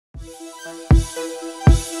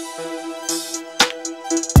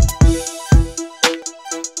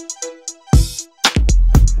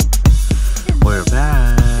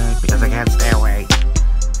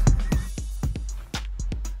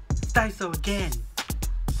again.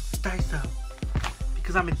 Daiso.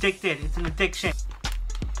 Because I'm addicted. It's an addiction.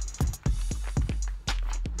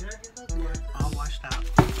 All washed out.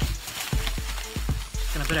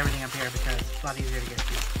 Just gonna put everything up here because it's a lot easier to get to.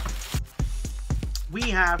 We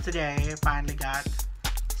have today finally got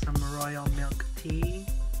some royal milk tea.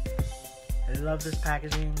 I love this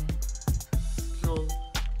packaging. Little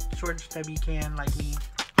short stubby can like me.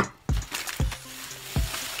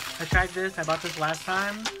 I tried this. I bought this last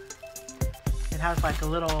time. It has like a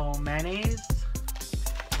little mayonnaise,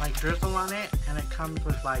 like drizzle on it, and it comes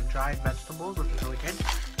with like dried vegetables, which is really good.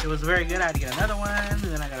 It was very good. I had to get another one, and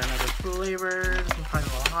then I got another flavor. This one's probably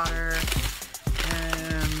a little hotter.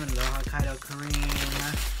 And the Hokkaido cream.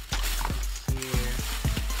 Let's see.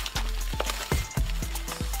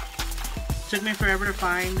 Took me forever to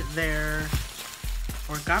find their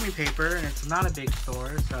origami paper, and it's not a big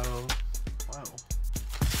store, so whoa.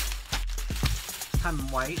 I'm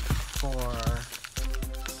white for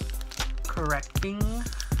correcting,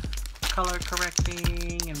 color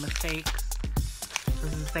correcting, and mistakes.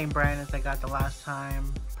 This is the same brand as I got the last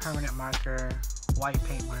time. Permanent marker, white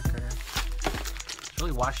paint marker. It's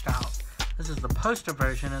really washed out. This is the poster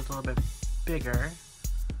version. It's a little bit bigger.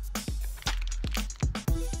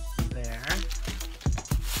 There.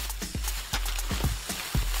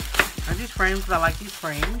 I these frames because I like these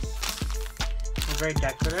frames. They're very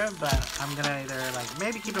decorative, but I'm gonna either like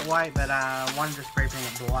maybe keep it white, but I wanted to spray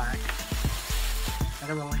paint it black. I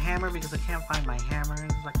got a little hammer because I can't find my hammer.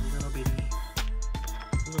 It's like a little bitty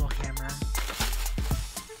little hammer.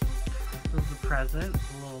 This is a present, a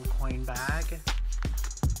little coin bag.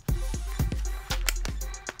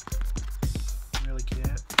 Really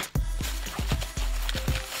cute.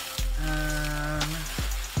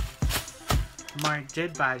 Mark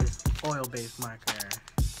did buy this oil-based marker.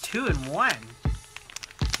 2 in 1.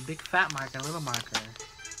 Big fat marker, little marker.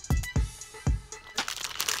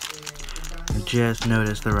 I just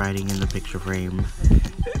noticed the writing in the picture frame.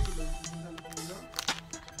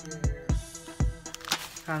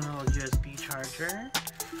 Found a little USB charger.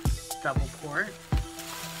 Double port.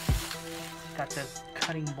 Got this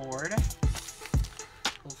cutting board.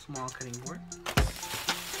 Little small cutting board.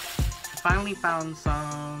 I finally found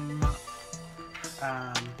some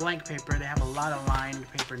blank paper. They have a lot of lined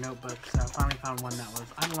paper notebooks. So I finally found one that was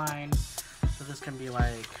unlined. So this can be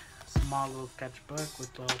like a small little sketchbook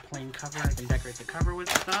with a little plain cover. I can decorate the cover with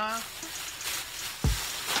stuff.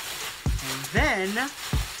 And then,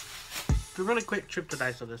 it's a really quick trip to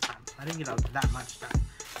Daiso this time. I didn't get out that much done.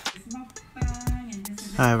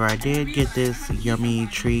 However, I did get this yummy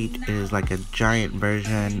treat. It is like a giant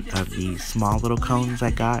version of the small little cones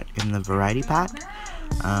I got in the variety pack.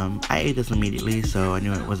 I ate this immediately, so I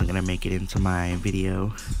knew it wasn't gonna make it into my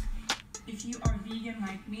video. If you are vegan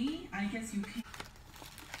like me, I guess you can.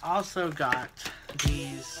 Also got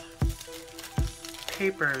these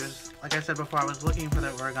papers. Like I said before, I was looking for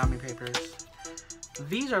the origami papers.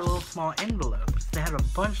 These are little small envelopes. They have a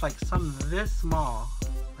bunch, like some this small,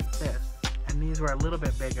 like this. And these were a little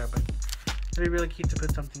bit bigger, but it'd be really cute to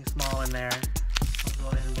put something small in there. A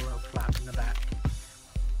little envelope flap in the back.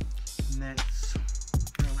 And it's,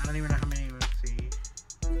 I don't even know how many, let's see.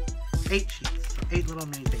 8 sheets, so 8 little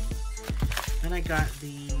mini things. Then I got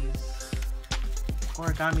these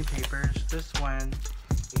origami papers. This one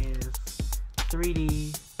is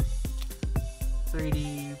 3D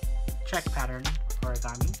check pattern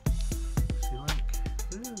origami. See, like,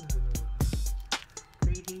 ooh,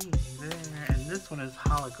 3D there. And this one is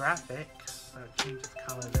holographic, so it changes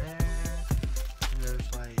color there. And there's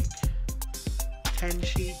like 10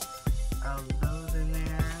 sheets of those in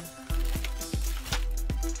there.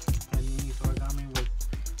 And these origami with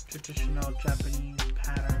traditional Japanese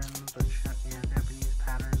patterns, or Japanese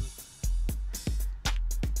patterns.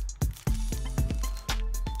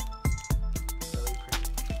 Really pretty.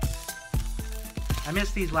 I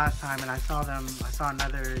missed these last time, and I saw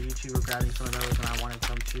another YouTuber grabbing some of those, and I wanted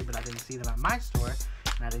some too, but I didn't see them at my store,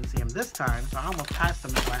 and I didn't see them this time, so I almost passed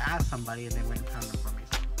them, so I asked somebody, and they went and found them for me.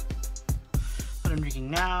 So what I'm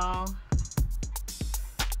drinking now.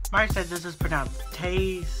 Mark said this is pronounced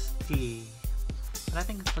tasty, but I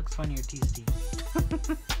think it looks funnier tasty.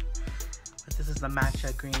 But this is the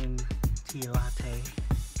matcha green tea latte.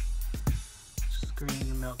 Just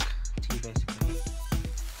green milk tea, basically.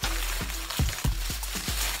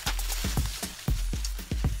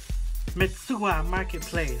 Mitsuwa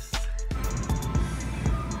Marketplace.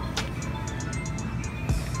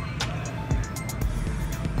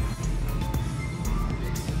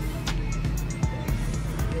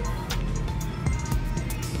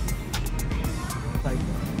 Like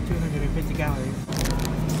 250 calories.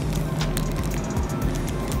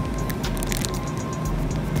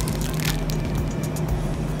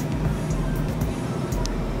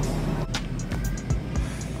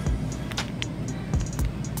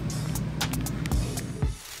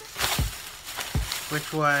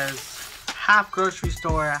 which was half grocery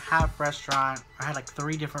store, half restaurant. I had like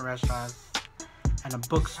 3 different restaurants and a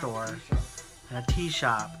bookstore and a tea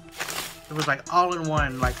shop. It was like all in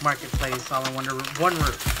one, like marketplace, all in one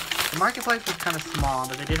roof. The marketplace was kind of small,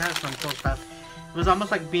 but they did have some cool stuff. It was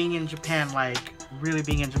almost like being in Japan, like really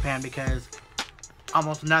being in Japan, because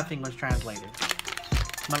almost nothing was translated.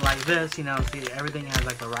 But like this, you know, see, everything has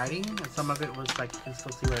like the writing, and some of it was like, you can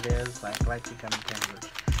still see what it is, like Leipzig and Cambridge.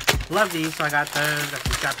 Love these, so I got those. Got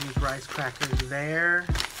some Japanese rice crackers there.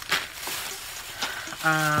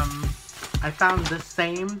 I found the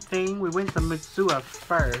same thing. We went to Mitsuwa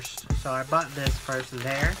first, so I bought this first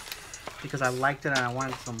there because I liked it and I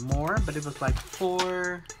wanted some more. But it was like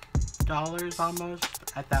 $4 almost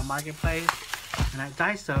at that marketplace, and at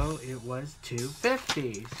Daiso it was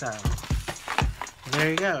 $2.50. So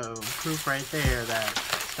there you go, proof right there that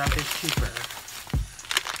stuff is cheaper.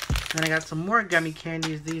 Then I got some more gummy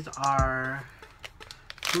candies. These are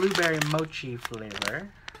blueberry mochi flavor.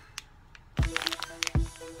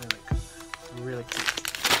 Really cute.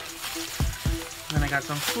 Then I got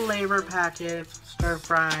some flavor packets, stir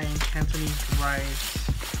fry, Cantonese rice,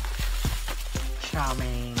 chow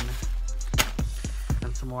mein,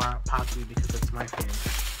 and some more pocky because it's my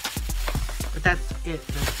favorite. But that's it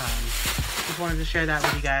this time. Just wanted to share that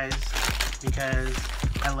with you guys because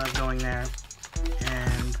I love going there.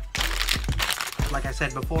 And like I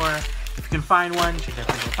said before, if you can find one, you should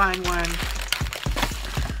definitely go find one.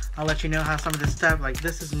 I'll let you know how some of this stuff, like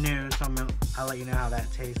this is new, so I'll let you know how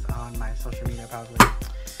that tastes on my social media probably.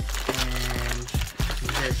 And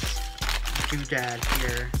this doodad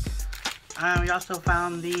here. We also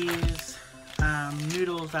found these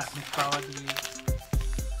noodles at Mitsuwa,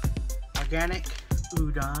 organic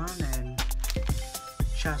udon and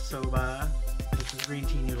chasoba, which is green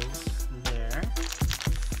tea noodles there.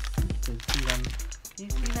 You can see them. Can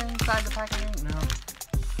you see them inside the packaging? No.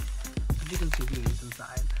 But you can see these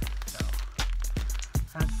inside. So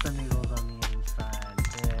that's the noodles on the inside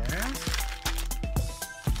there.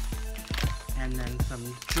 And then some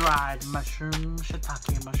dried mushrooms,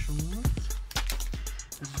 shiitake mushrooms.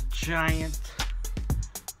 This giant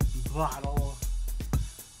bottle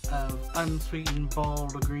of unsweetened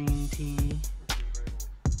bold green tea.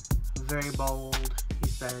 Very bold, he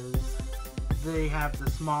says. They have the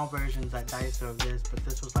small versions at Daiso of this, but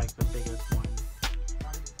this was like the biggest one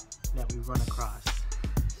that we run across.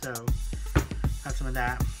 So, got some of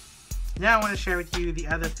that. Now I want to share with you the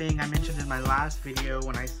other thing I mentioned in my last video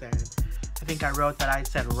when I said, I think I wrote that I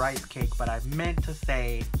said rice cake, but I meant to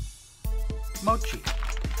say mochi,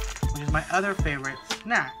 which is my other favorite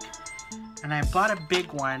snack. And I bought a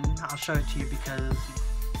big one. I'll show it to you because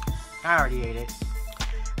I already ate it.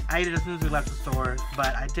 I ate it as soon as we left the store,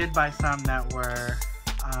 but I did buy some that were,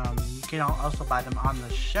 you can also buy them on the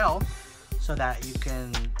shelf so that you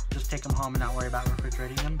can just take them home and not worry about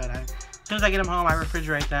refrigerating them. But as soon as I get them home, I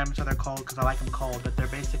refrigerate them so they're cold because I like them cold. But they're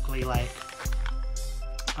basically like,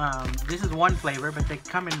 this is one flavor, but they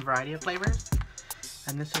come in a variety of flavors.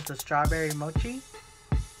 And this is the strawberry mochi.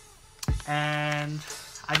 And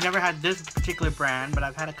I've never had this particular brand, but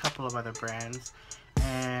I've had a couple of other brands.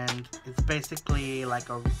 And it's basically like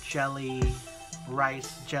a jelly,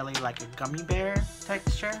 rice jelly, like a gummy bear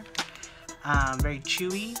texture. Very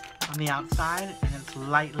chewy on the outside, and it's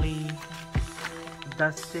lightly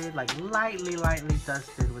dusted, like lightly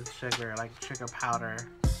dusted with sugar, like sugar powder.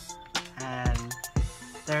 And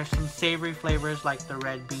there's some savory flavors like the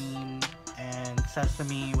red bean and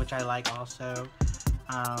sesame, which I like also.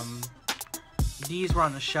 These were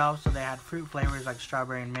on the shelf, so they had fruit flavors like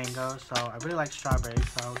strawberry and mango. So I really like strawberry,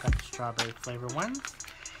 so I got the strawberry flavor ones.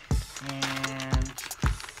 And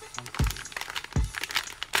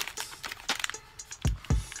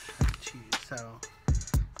so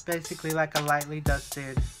it's basically like a lightly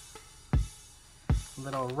dusted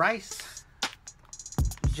little rice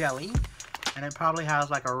jelly, and it probably has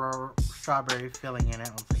like a raw strawberry filling in it.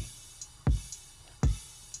 Let's see.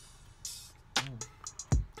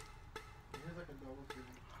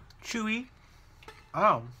 Chewy.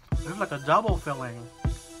 Oh, there's like a double filling,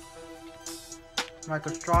 like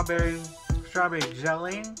a strawberry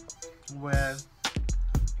jelly with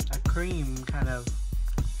a cream, kind of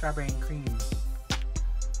strawberry and cream.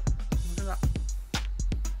 Look at that.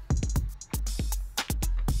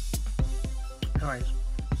 Anyways,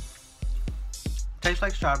 tastes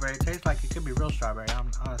like strawberry. Tastes like it could be real strawberry.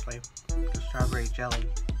 Honestly, the strawberry jelly.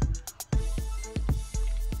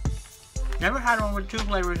 Never had one with 2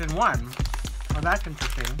 flavors in one. Well, that's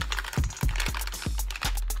interesting.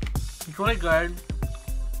 It's really good.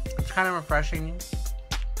 It's kind of refreshing.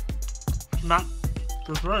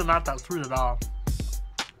 It's really not that sweet at all.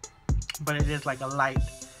 but it is like a light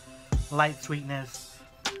sweetness,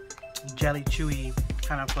 jelly chewy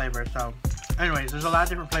kind of flavor. So anyways, there's a lot of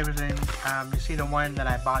different flavors in. You see the one that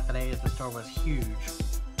I bought today at the store was huge.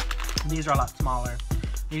 These are a lot smaller.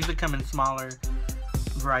 They usually come in smaller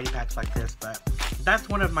variety packs like this, but that's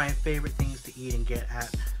one of my favorite things to eat and get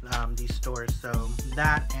at these stores. So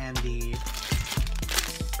that and the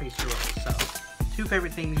pastry rolls. So 2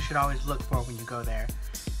 favorite things you should always look for when you go there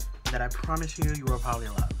that I promise you will probably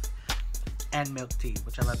love. And milk tea,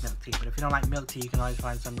 which I love milk tea. But if you don't like milk tea, you can always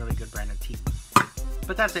find some really good brand of tea.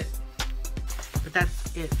 But that's it.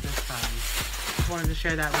 This time. Just wanted to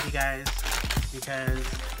share that with you guys because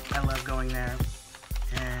I love going there.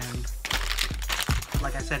 And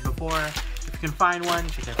like I said before, if you can find one,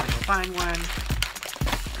 you should definitely go find one.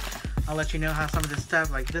 I'll let you know how some of this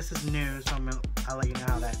stuff, like this is new, so I'll let you know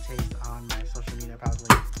how that tastes on my social media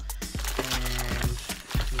probably. And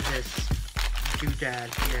this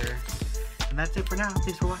doodad here. And that's it for now.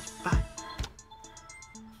 Thanks for watching. Bye.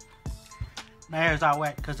 My hair is all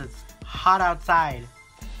wet because it's hot outside.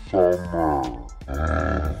 Summer.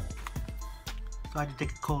 So I had to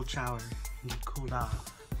take a cold shower and get cooled off.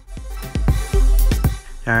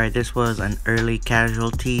 Alright, this was an early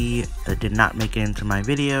casualty that did not make it into my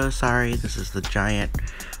video. Sorry, this is the giant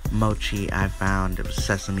mochi I found. It was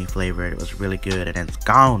sesame flavored. It was really good and it's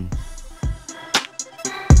gone.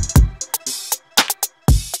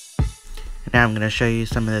 Now I'm going to show you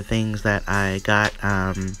some of the things that I got,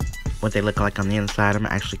 what they look like on the inside. I'm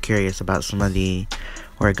actually curious about some of the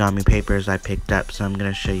origami papers I picked up, so I'm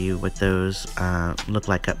going to show you what those look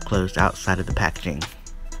like up close outside of the packaging.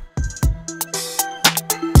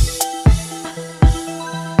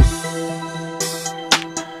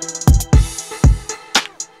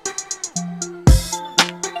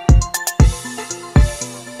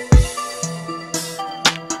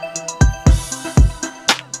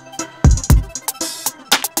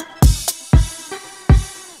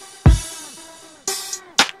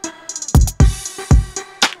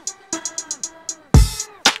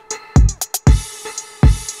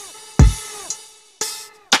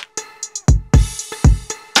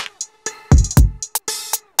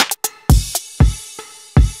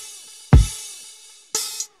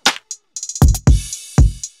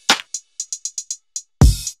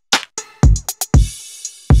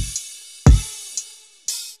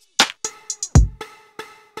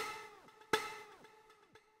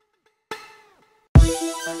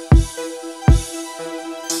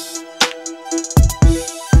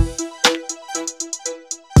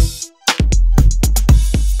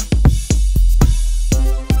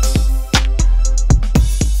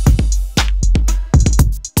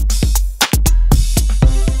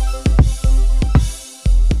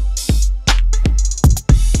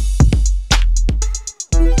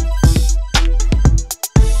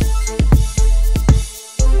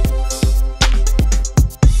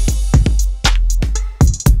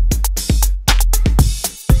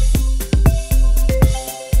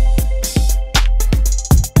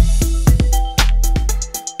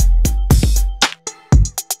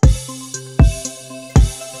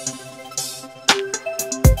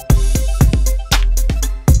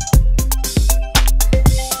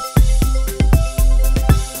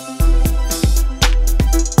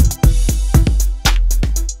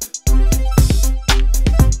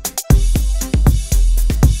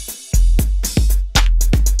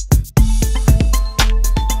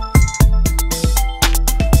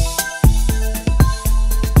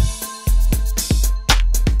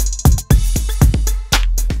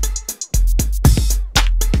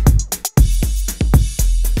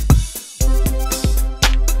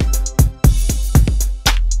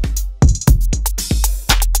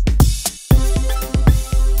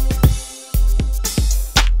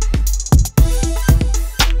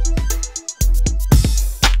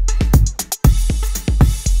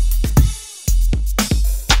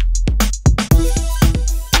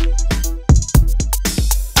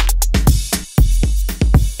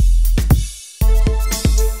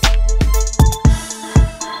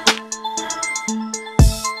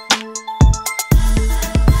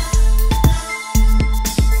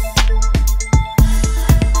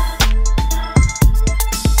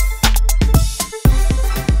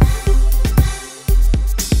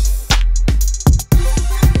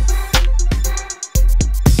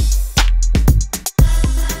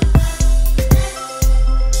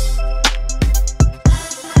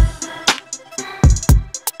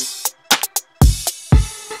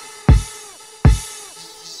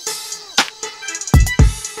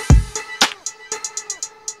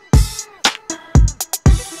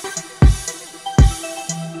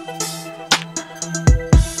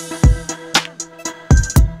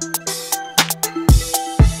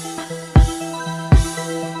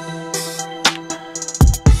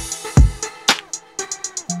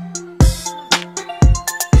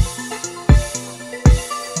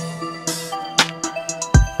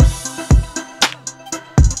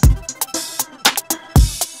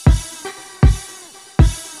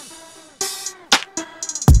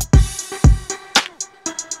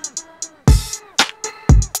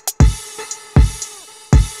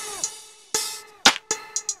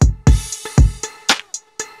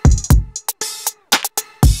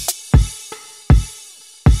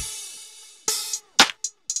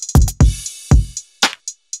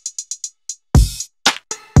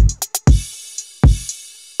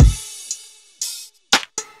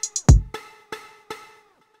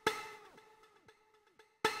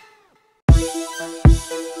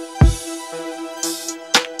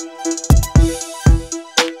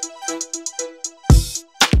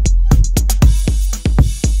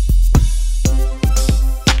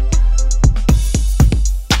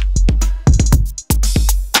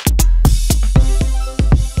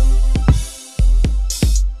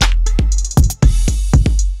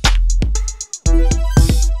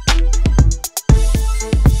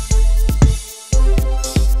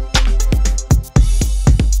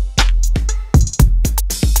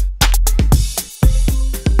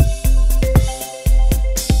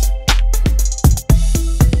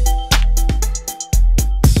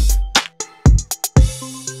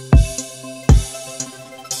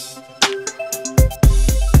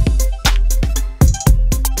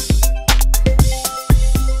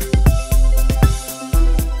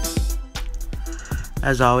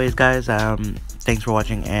 As always, guys, thanks for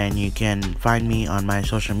watching, and you can find me on my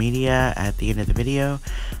social media at the end of the video.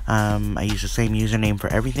 I use the same username for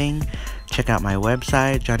everything. Check out my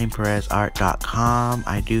website, johnnyperezart.com.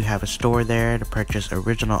 I do have a store there to purchase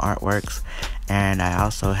original artworks, and I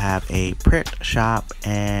also have a print shop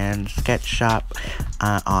and sketch shop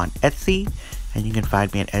on Etsy, and you can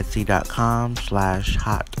find me at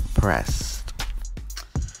etsy.com/hotpressed.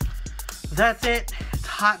 That's it. It's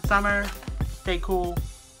hot summer. Stay cool.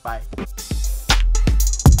 Bye.